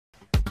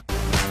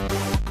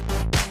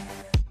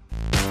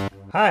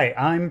Hi,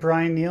 I'm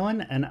Bryan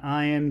Neilon, and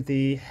I am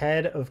the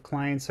head of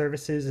client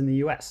services in the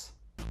US.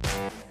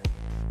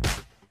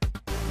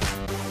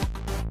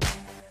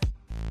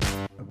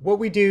 What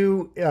we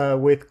do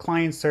with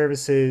client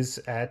services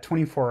at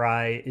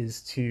 24i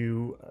is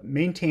to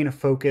maintain a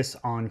focus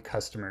on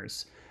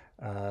customers.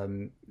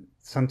 Um,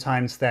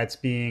 Sometimes that's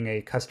being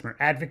a customer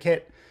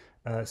advocate.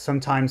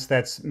 Sometimes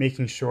that's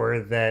making sure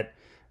that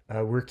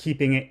we're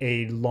keeping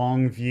a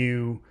long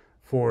view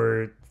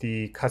for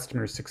the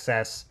customer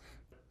success.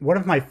 One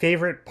of my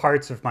favorite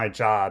parts of my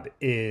job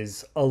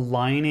is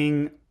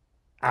aligning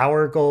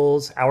our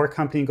goals, our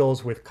company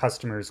goals with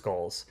customers'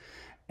 goals,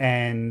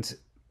 and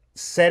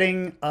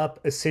setting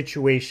up a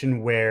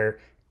situation where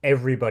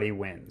everybody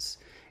wins.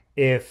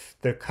 If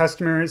the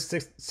customer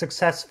is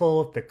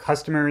successful, if the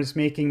customer is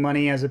making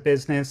money as a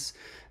business,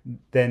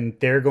 then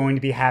they're going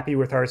to be happy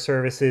with our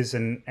services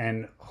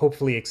and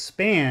hopefully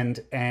expand,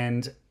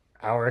 and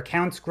our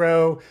accounts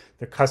grow,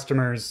 the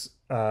customers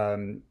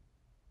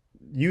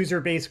user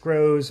base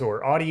grows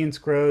or audience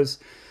grows,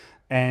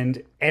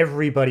 and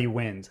everybody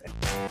wins.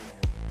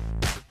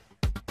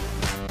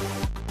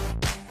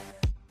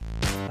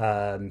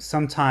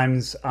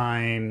 Sometimes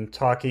I'm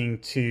talking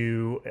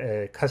to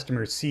a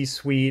customer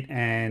C-suite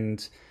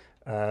and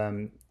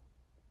um,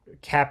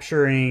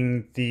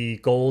 capturing the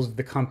goals of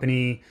the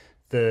company,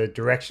 the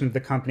direction of the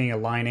company,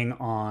 aligning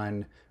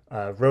on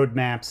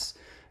roadmaps.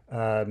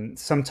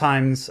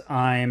 Sometimes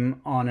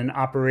I'm on an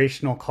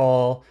operational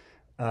call,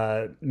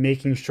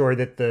 making sure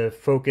that the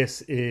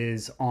focus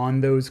is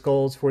on those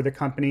goals for the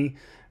company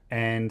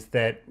and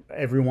that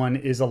everyone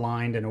is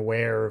aligned and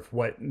aware of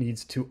what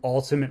needs to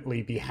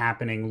ultimately be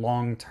happening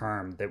long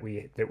term, that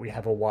we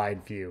have a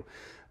wide view.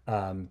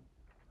 Um,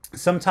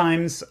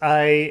 Sometimes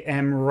I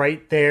am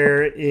right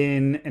there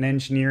in an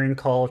engineering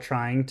call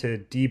trying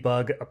to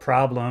debug a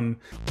problem.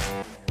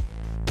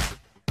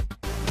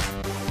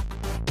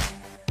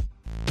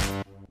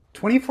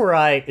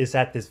 24i is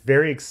at this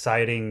very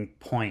exciting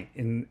point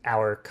in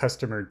our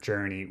customer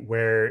journey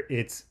where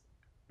it's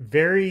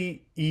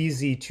very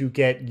easy to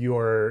get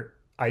your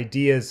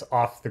ideas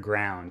off the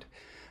ground.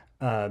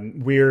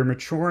 We're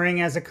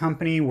maturing as a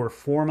company, we're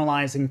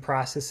formalizing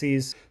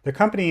processes. The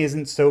company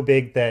isn't so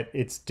big that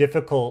it's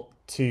difficult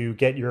to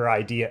get your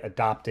idea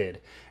adopted.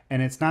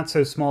 And it's not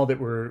so small that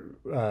we're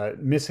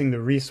missing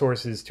the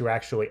resources to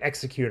actually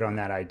execute on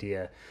that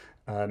idea.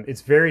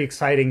 It's very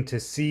exciting to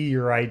see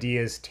your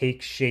ideas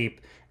take shape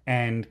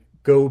and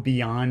go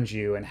beyond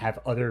you and have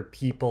other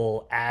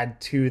people add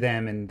to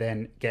them and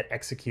then get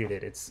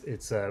executed.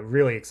 It's a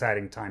really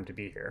exciting time to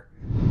be here.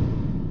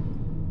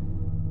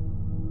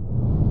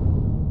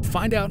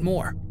 Find out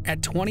more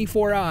at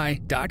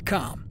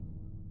 24i.com.